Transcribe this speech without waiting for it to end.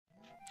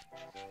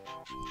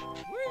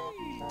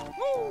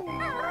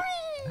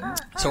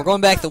So we're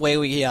going back the way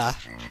we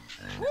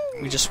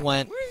just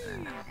went.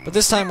 But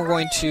this time we're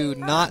going to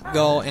not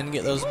go and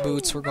get those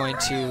boots. We're going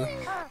to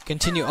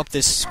continue up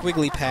this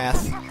squiggly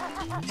path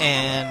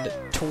and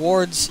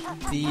towards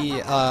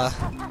the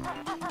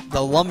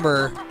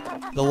lumber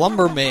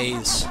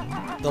maze.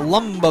 The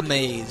lumber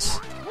maze.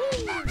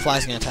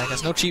 Fly's gonna attack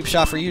us. No cheap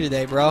shot for you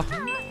today, bro.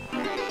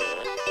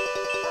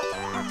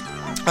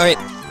 Alright,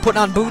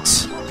 putting on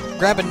boots,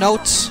 grabbing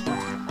notes,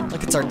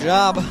 like it's our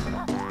job.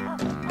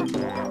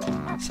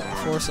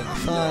 74,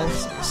 75,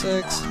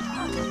 76.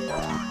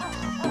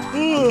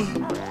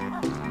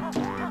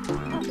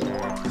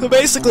 So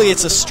basically,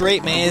 it's a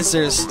straight maze.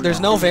 There's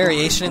no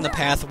variation in the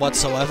path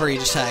whatsoever. You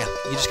just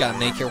gotta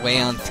make your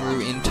way on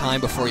through in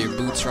time before your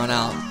boots run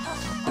out.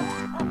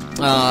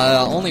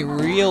 The only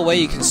real way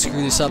you can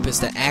screw this up is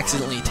to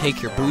accidentally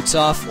take your boots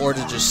off, or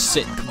to just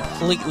sit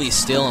completely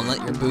still and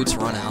let your boots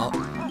run out.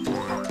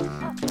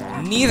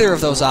 Neither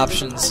of those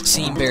options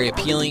seem very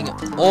appealing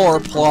or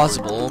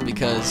plausible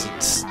because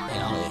it's, you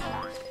know,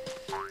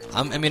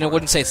 I mean, I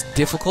wouldn't say it's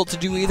difficult to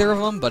do either of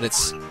them, but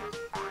it's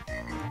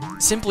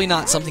simply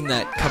not something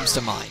that comes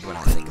to mind when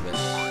I think of it.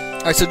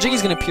 Alright, so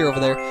Jiggy's going to appear over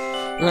there.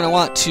 We're going to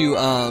want to,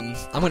 I'm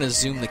going to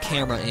zoom the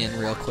camera in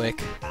real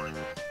quick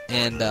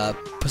and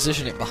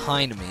position it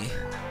behind me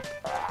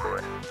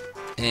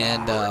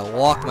and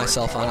walk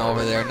myself on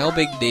over there. No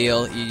big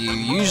deal. You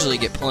usually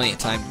get plenty of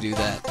time to do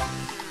that.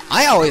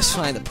 I always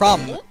find the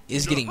problem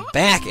is getting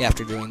back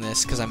after doing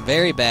this, because I'm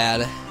very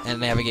bad at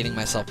navigating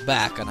myself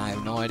back, and I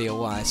have no idea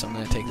why, so I'm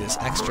going to take this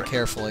extra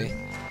carefully.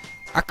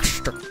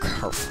 Extra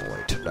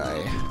carefully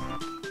today.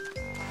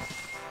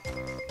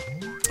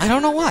 I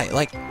don't know why.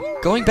 Like,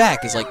 going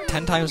back is like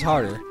 10 times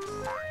harder.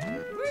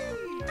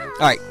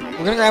 Alright, we're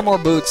going to grab more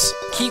boots,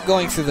 keep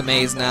going through the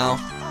maze now.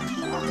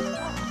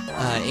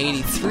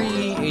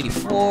 83,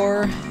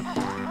 84,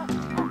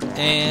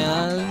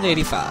 and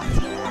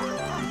 85.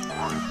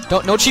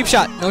 No cheap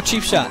shot. No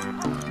cheap shot.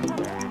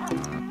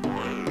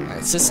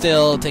 Alright, sit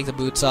still. Take the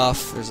boots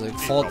off. There's a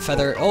fault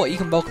feather. Oh, you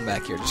can bulk them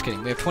back here. Just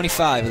kidding. We have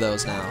 25 of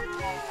those now.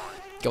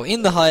 Go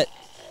in the hut.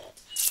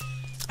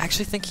 I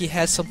actually think he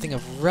has something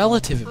of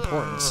relative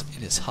importance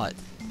in his hut.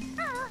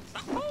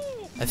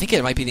 I think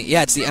it might be the...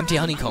 Yeah, it's the empty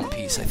honeycomb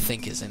piece, I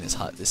think, is in his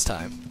hut this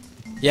time.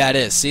 Yeah, it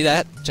is. See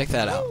that? Check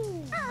that out.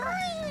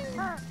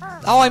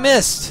 Oh, I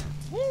missed!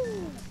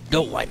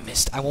 No, I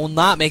missed. I will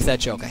not make that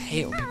joke. I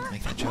hate when people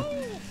make that joke.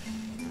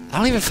 I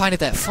don't even find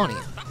it that funny.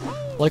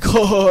 Like,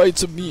 oh,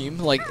 it's a meme.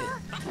 Like,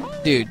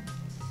 dude,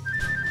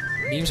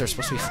 memes are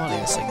supposed to be funny.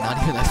 It's like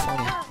not even that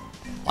funny.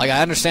 Like,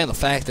 I understand the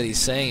fact that he's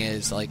saying it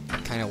is like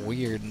kind of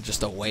weird, and just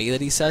the way that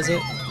he says it.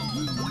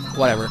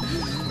 Whatever.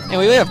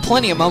 Anyway, we have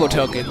plenty of Mumbo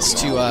tokens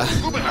to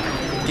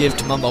give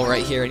to Mumbo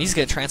right here, and he's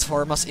gonna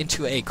transform us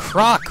into a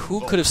croc.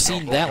 Who could have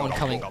seen that one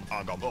coming?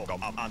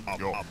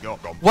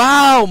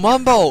 Wow,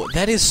 Mumbo!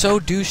 That is so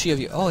douchey of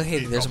you. Oh,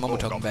 hey, there's a Mumbo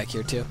token back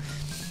here too.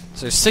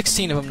 So there's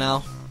 16 of them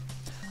now.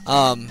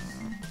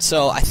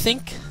 So I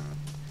think,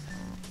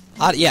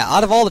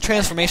 out of all the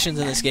transformations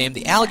in this game,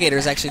 the alligator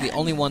is actually the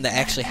only one that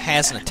actually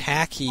has an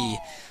attack. He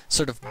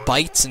sort of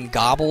bites and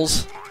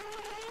gobbles.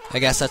 I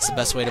guess that's the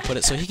best way to put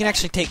it. So he can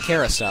actually take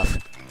care of stuff.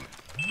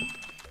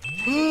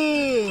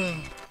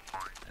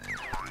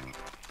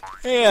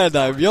 And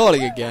I'm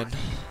yawning again.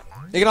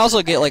 You can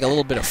also get like a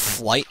little bit of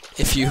flight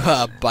if you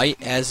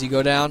bite as you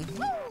go down.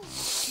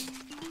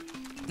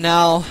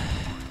 Now,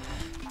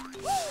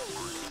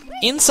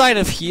 inside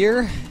of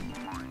here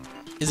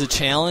is a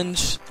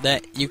challenge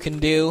that you can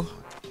do.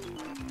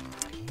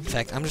 In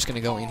fact, I'm just going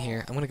to go in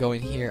here. I'm going to go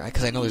in here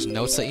because I know there's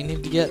notes that you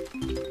need to get.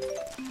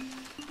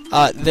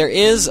 There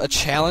is a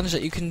challenge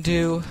that you can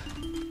do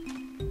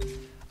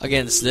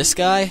against this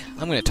guy.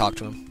 I'm going to talk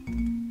to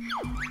him.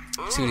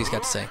 See what he's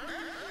got to say.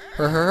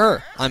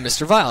 Her. I'm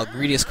Mr. Vile,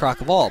 greediest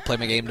croc of all. Play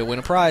my game to win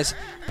a prize.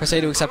 Press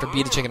A to accept or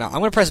B to chicken out. I'm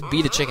going to press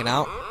B to chicken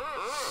out.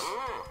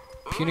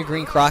 Puny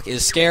Green Croc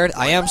is scared.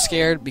 I am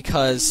scared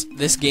because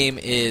this game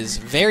is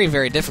very,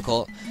 very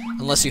difficult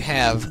unless you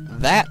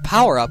have that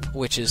power-up,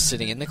 which is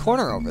sitting in the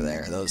corner over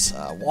there. Those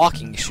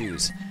walking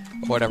shoes,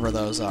 or whatever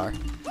those are.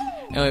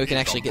 Anyway, we can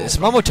actually get this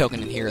Mumbo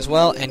token in here as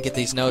well and get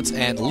these notes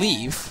and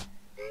leave.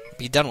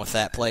 Be done with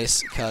that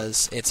place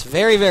because it's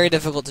very, very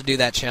difficult to do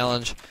that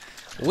challenge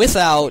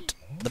without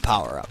the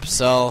power-up.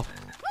 So,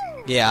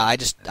 yeah,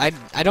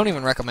 I don't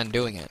even recommend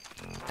doing it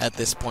at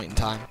this point in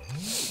time.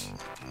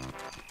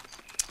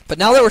 But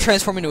now that we're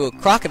transformed into a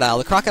crocodile,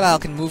 the crocodile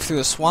can move through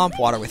the swamp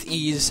water with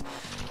ease,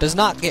 does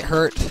not get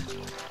hurt.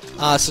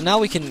 So now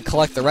we can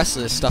collect the rest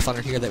of this stuff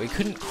under here that we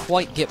couldn't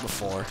quite get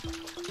before.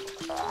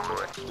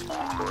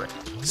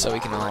 So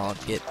we can all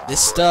get this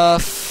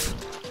stuff,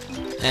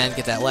 and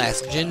get that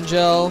last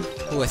Jinjo,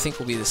 who I think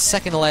will be the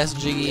second to last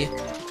Jiggy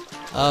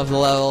of the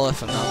level,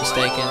 if I'm not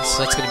mistaken.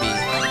 So that's gonna be,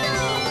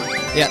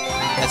 yeah,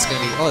 that's gonna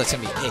be, oh, that's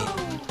gonna be 8.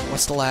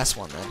 What's the last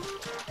one then?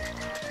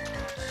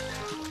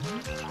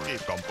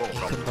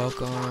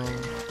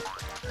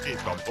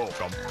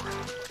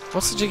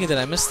 What's the Jiggy that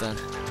I missed then?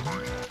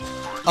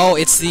 Oh,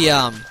 it's the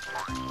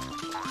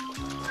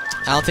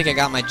I don't think I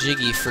got my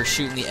Jiggy for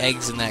shooting the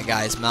eggs in that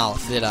guy's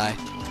mouth, did I?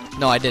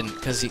 No, I didn't,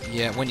 because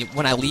yeah,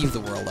 when I leave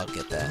the world, I'll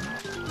get that.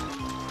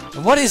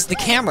 And what is the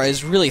camera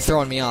is really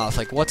throwing me off?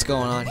 Like, what's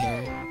going on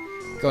here?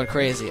 Going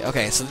crazy.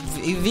 Okay, so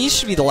these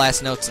should be the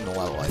last notes in the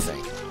level, I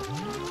think.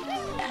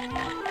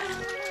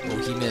 Oh,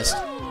 he missed.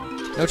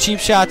 No cheap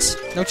shots.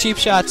 No cheap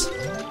shots.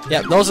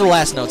 Yeah, those are the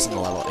last notes in the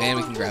level, and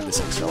we can grab this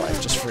extra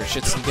life just for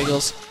shits and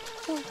giggles.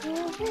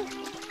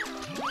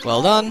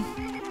 Well done.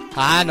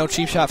 Ah, no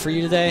cheap shot for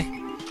you today.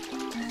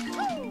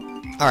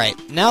 Alright,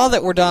 now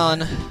that we're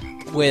done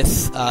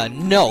with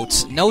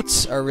notes,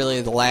 notes are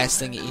really the last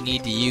thing that you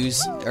need to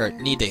use, or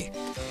need to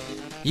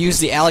use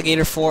the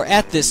alligator for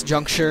at this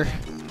juncture.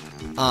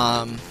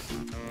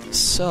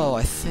 So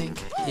I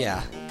think,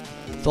 yeah.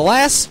 The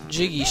last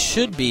Jiggy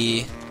should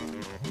be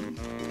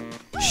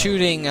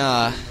shooting,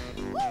 at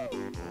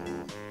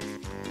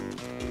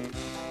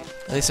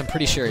least I'm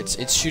pretty sure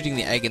it's shooting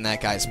the egg in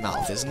that guy's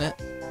mouth, isn't it?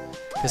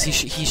 Because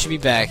he should be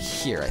back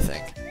here, I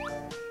think.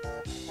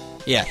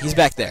 Yeah, he's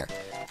back there.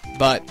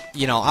 But,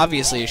 you know,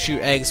 obviously to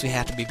shoot eggs we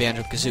have to be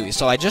Banjo-Kazooie.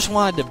 So I just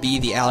wanted to be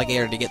the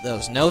alligator to get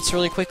those notes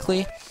really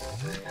quickly.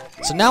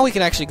 So now we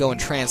can actually go and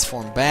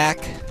transform back.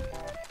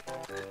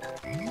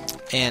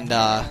 And,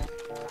 we're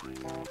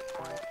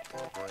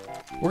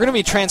going to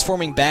be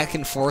transforming back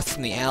and forth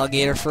from the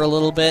alligator for a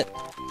little bit.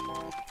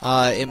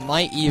 It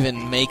might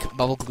even make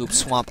Bubblegloop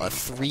Swamp a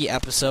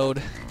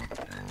 3-episode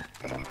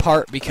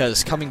part,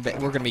 because we're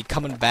going to be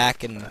coming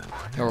back and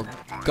we're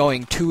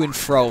going to and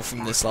fro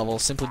from this level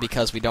simply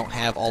because we don't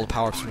have all the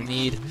power-ups we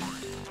need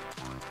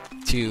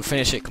to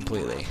finish it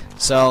completely.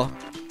 So,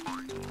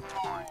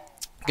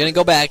 going to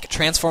go back,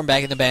 transform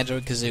back into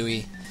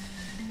Banjo-Kazooie.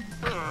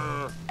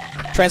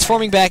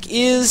 Transforming back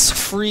is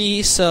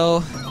free,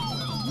 so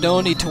no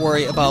need to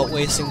worry about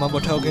wasting Mumbo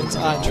tokens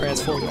on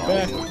transforming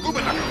back.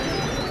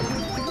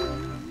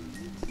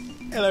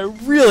 And I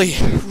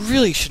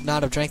really should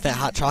not have drank that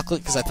hot chocolate,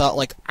 because I thought,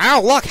 like,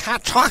 oh, look,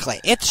 hot chocolate,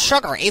 it's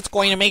sugar, it's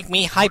going to make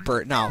me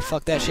hyper. No,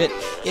 fuck that shit.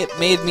 It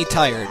made me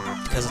tired,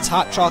 because it's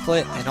hot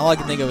chocolate, and all I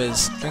can think of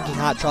is drinking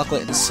hot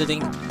chocolate and sitting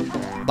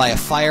by a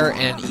fire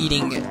and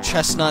eating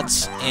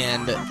chestnuts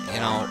and, you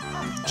know,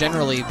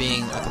 generally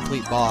being a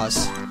complete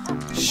boss.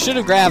 Should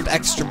have grabbed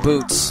extra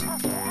boots.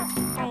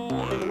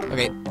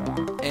 Okay,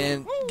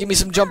 and give me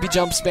some jumpy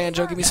jumps,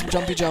 Banjo, give me some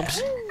jumpy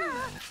jumps.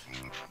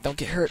 Don't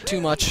get hurt too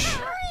much.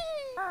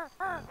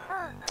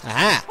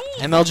 Aha!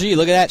 MLG,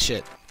 look at that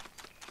shit.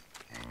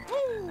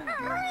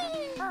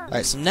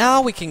 Alright, so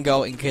now we can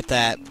go and get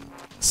that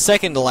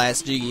second to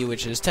last Jiggy,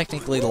 which is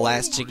technically the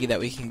last Jiggy that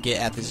we can get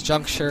at this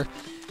juncture.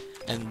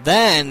 And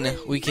then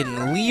we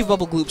can leave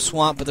Bubblegloop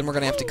Swamp, but then we're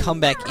going to have to come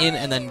back in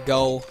and then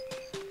go...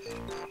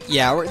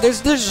 Yeah,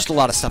 there's just a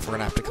lot of stuff we're going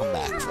to have to come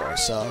back for,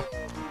 so...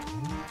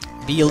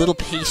 Be a little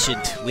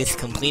patient with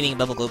completing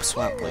Bubblegloop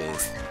Swamp,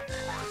 please.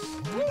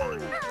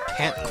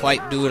 Can't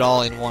quite do it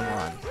all in one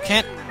run.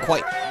 Can't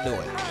quite do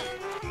it.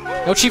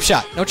 No cheap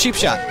shot. No cheap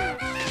shot.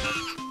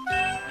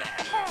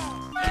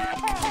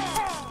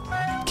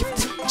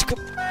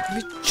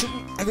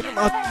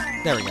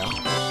 There we go.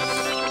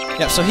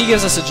 Yep, so he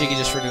gives us a Jiggy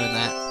just for doing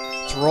that.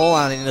 Let's roll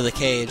on into the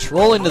cage.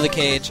 Roll into the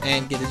cage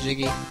and get a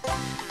Jiggy.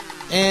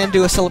 And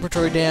do a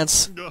celebratory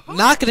dance.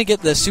 Not gonna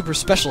get the super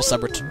special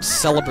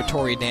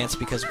celebratory dance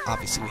because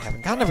obviously we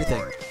haven't gotten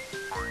everything.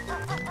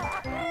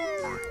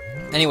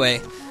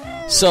 Anyway,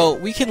 so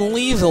we can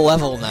leave the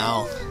level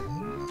now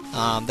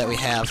that we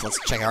have. Let's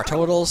check our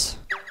totals.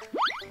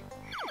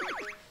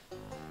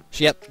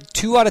 Yep,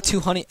 2 out of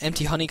 2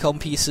 empty honeycomb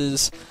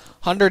pieces,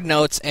 100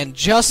 notes, and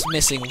just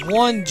missing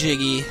 1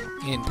 Jiggy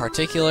in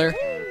particular.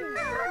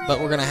 But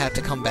we're gonna have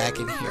to come back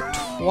in here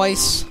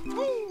twice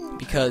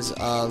because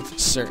of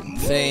certain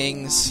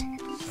things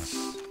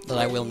that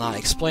I will not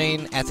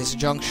explain at this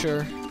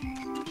juncture.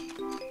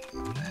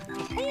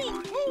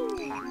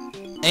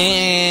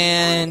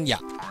 And yeah.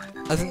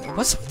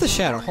 What's up with the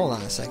shadow? Hold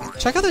on a second.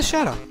 Check out the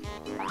shadow.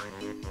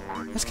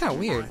 That's kind of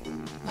weird.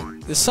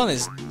 Like, the sun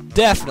is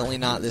definitely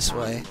not this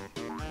way.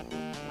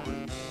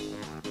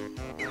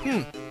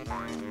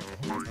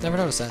 Never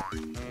noticed that.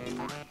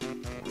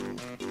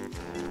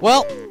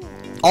 Well,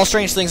 all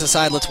strange things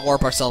aside, let's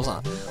warp ourselves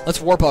on.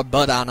 Let's warp our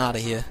butt on out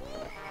of here.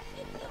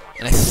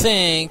 And I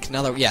think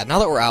now that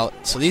we're out,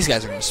 so these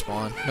guys are gonna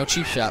spawn. No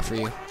cheap shot for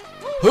you.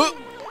 Huh!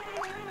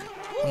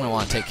 I'm gonna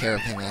want to take care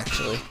of him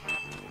actually.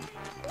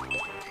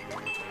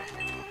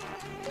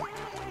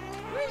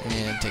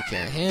 And take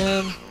care of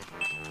him.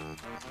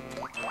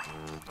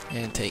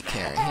 And take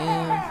care of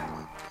him.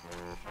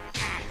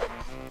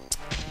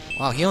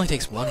 Wow, he only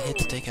takes 1 hit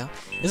to take out.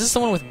 Is this the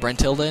one with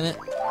Brentilda in it?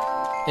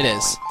 It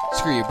is.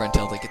 Screw you,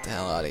 Brentilda. Get the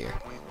hell out of here.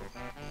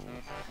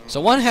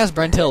 So one has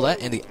Brentilda,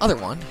 and the other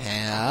one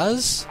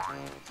has...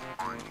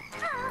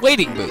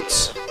 wading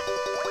boots.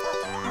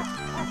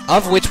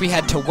 Of which we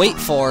had to wait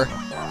for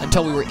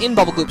until we were in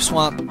Bubblegloop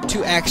Swamp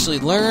to actually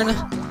learn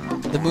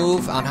the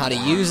move on how to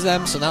use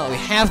them. So now that we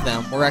have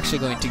them, we're actually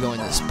going to go in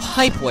this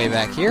pipe way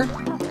back here.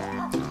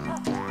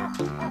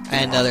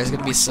 And there's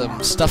going to be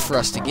some stuff for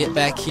us to get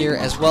back here,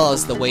 as well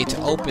as the way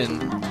to open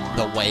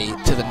the way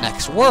to the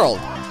next world.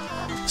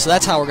 So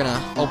that's how we're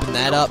gonna open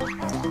that up.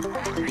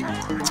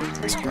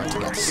 What's Grunty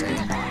got to say?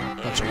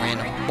 Bunch of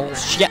random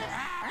bullshit.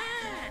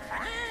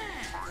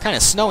 Kind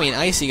of snowy and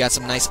icy. Got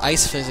some nice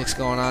ice physics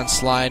going on,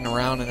 sliding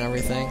around and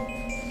everything.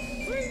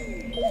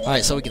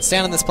 Alright, so we can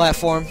stand on this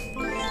platform.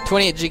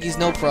 28 jiggies,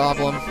 no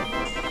problem.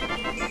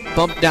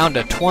 Bump down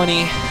to 20.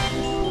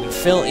 And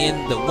fill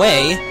in the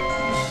way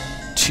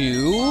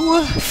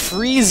to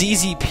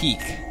Freeze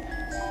Peak.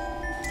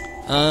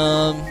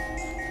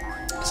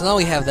 So now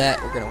we have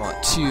that. We're going to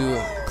want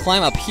to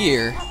climb up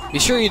here. Be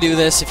sure you do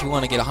this if you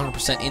want to get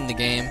 100% in the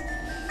game.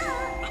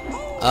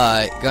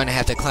 You're going to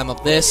have to climb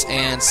up this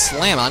and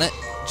slam on it.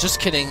 Just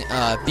kidding.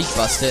 Beak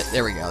bust it.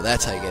 There we go.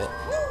 That's how you get it.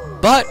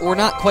 But we're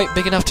not quite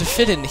big enough to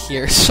fit in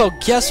here. So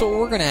guess what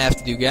we're going to have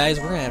to do, guys?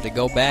 We're going to have to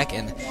go back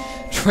and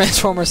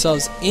transform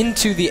ourselves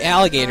into the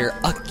alligator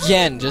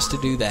again just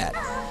to do that.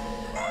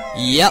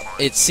 Yep,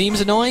 it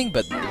seems annoying,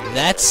 but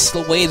that's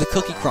the way the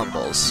cookie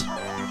crumbles.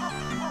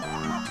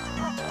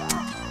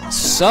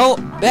 So,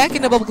 back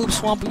into Bubblegloop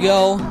Swamp we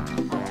go,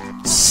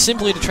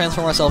 simply to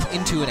transform ourselves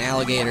into an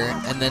alligator,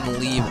 and then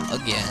leave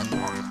again.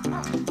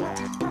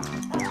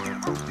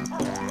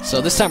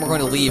 So this time we're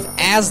going to leave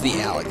as the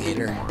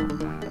alligator.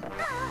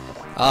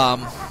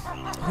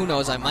 Who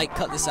knows, I might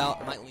cut this out,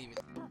 I might leave it.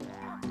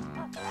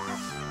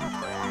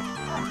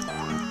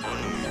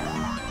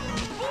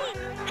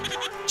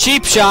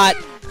 Cheap shot!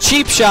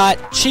 Cheap shot!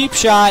 Cheap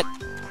shot!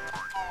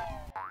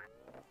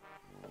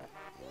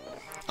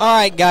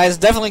 Alright guys,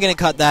 definitely gonna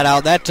cut that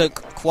out. That took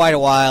quite a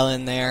while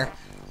in there.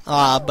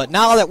 But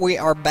now that we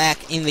are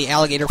back in the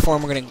alligator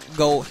form, we're gonna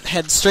go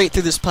head straight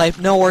through this pipe.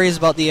 No worries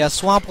about the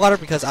swamp water,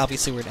 because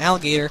obviously we're an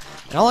alligator.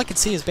 And all I can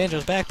see is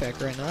Banjo's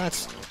backpack right now.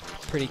 That's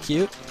pretty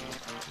cute.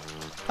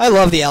 I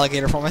love the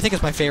alligator form. I think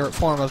it's my favorite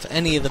form of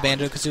any of the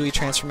Banjo-Kazooie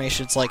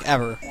transformations, like,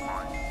 ever.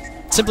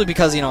 Simply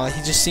because, you know,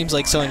 he just seems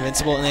like so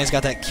invincible, and then he's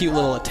got that cute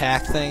little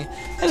attack thing.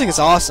 I think it's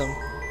awesome.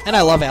 And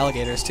I love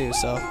alligators, too,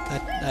 so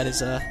that is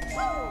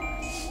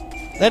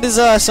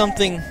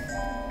something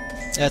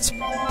that's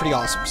pretty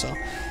awesome, so.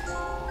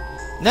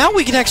 Now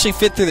we can actually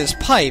fit through this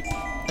pipe,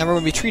 and we're going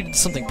to be treated to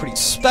something pretty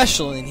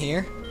special in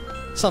here.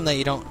 Something that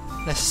you don't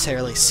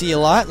necessarily see a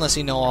lot, unless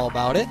you know all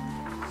about it.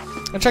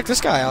 And check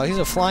this guy out, he's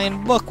a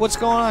flying book. What's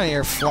going on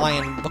here,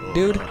 flying book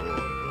dude?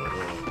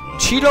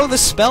 Cheato the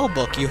spell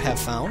book you have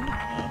found.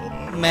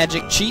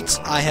 Magic cheats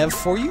I have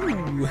for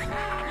you.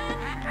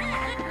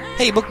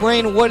 Hey, Book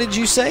Brain, what did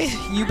you say?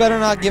 You better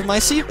not give my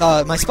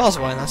spells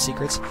away, not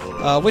secrets.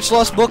 Which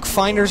lost book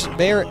finders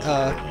bear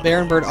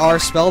and bird are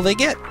spell they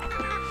get?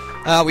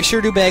 We sure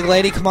do, Bag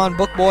Lady. Come on,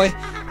 Book Boy,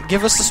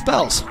 give us the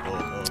spells.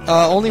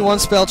 Only one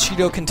spell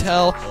Cheato can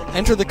tell.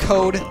 Enter the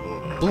code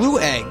Blue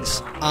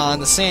Eggs on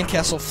the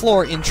sandcastle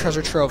floor in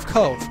Treasure Trove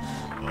Cove.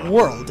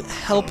 World,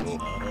 help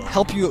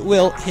you at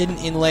will. Hidden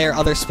in lair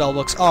other spell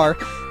books are.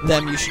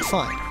 Them you should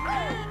find.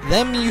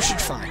 Them you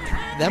should find.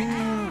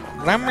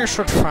 Them you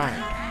should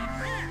find.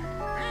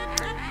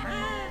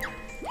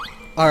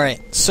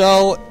 Alright,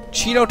 so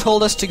Cheato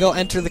told us to go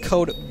enter the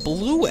code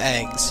Blue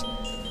Eggs,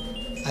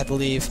 I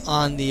believe,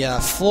 on the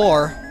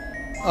floor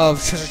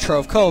of Treasure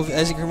Trove Cove.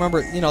 As you can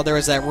remember, you know, there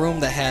was that room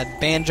that had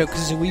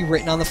Banjo-Kazooie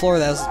written on the floor.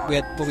 That was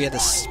what we had to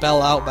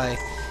spell out by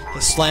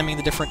slamming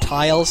the different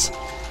tiles.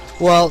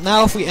 Well,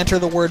 now if we enter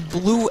the word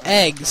Blue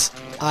Eggs,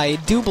 I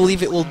do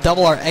believe it will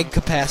double our egg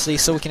capacity,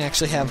 so we can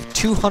actually have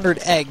 200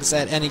 eggs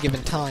at any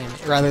given time,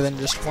 rather than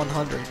just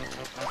 100.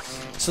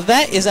 So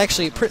that is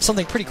actually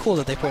something pretty cool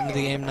that they put into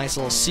the game. Nice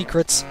little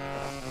secrets.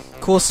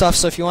 Cool stuff.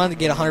 So if you wanted to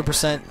get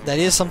 100%, that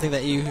is something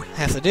that you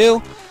have to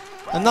do.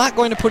 I'm not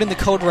going to put in the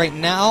code right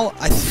now,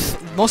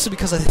 mostly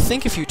because I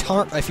think if you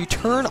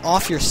turn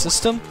off your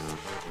system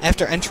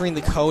after entering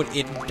the code,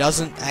 it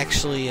doesn't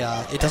actually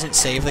it doesn't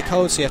save the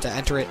code, so you have to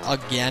enter it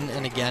again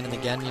and again and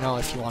again. You know,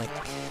 if you want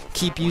to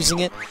keep using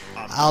it,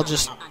 I'll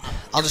just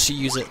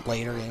use it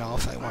later. You know,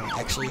 if I want to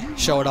actually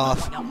show it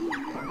off,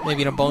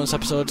 maybe in a bonus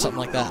episode, something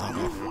like that. I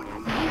don't know.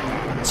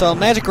 So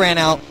magic ran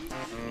out.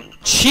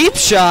 Cheap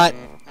shot.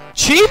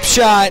 Cheap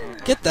shot.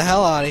 Get the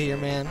hell out of here,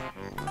 man.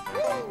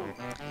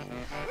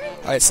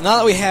 Alright, so now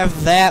that we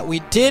have that, we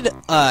did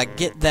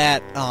get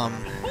that,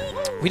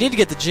 we did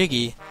get the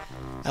Jiggy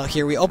out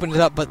here. We opened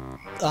it up, but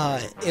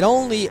it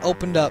only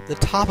opened up the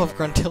top of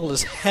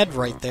Gruntilda's head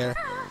right there.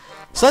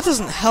 So that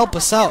doesn't help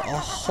us out a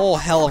whole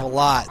hell of a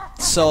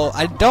lot. So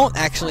I don't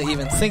actually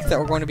even think that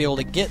we're going to be able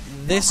to get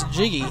this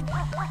Jiggy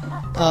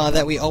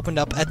that we opened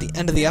up at the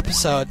end of the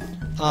episode.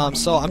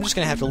 So I'm just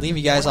going to have to leave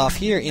you guys off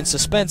here in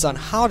suspense on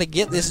how to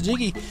get this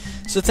Jiggy.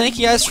 So thank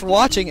you guys for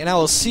watching, and I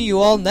will see you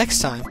all next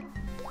time.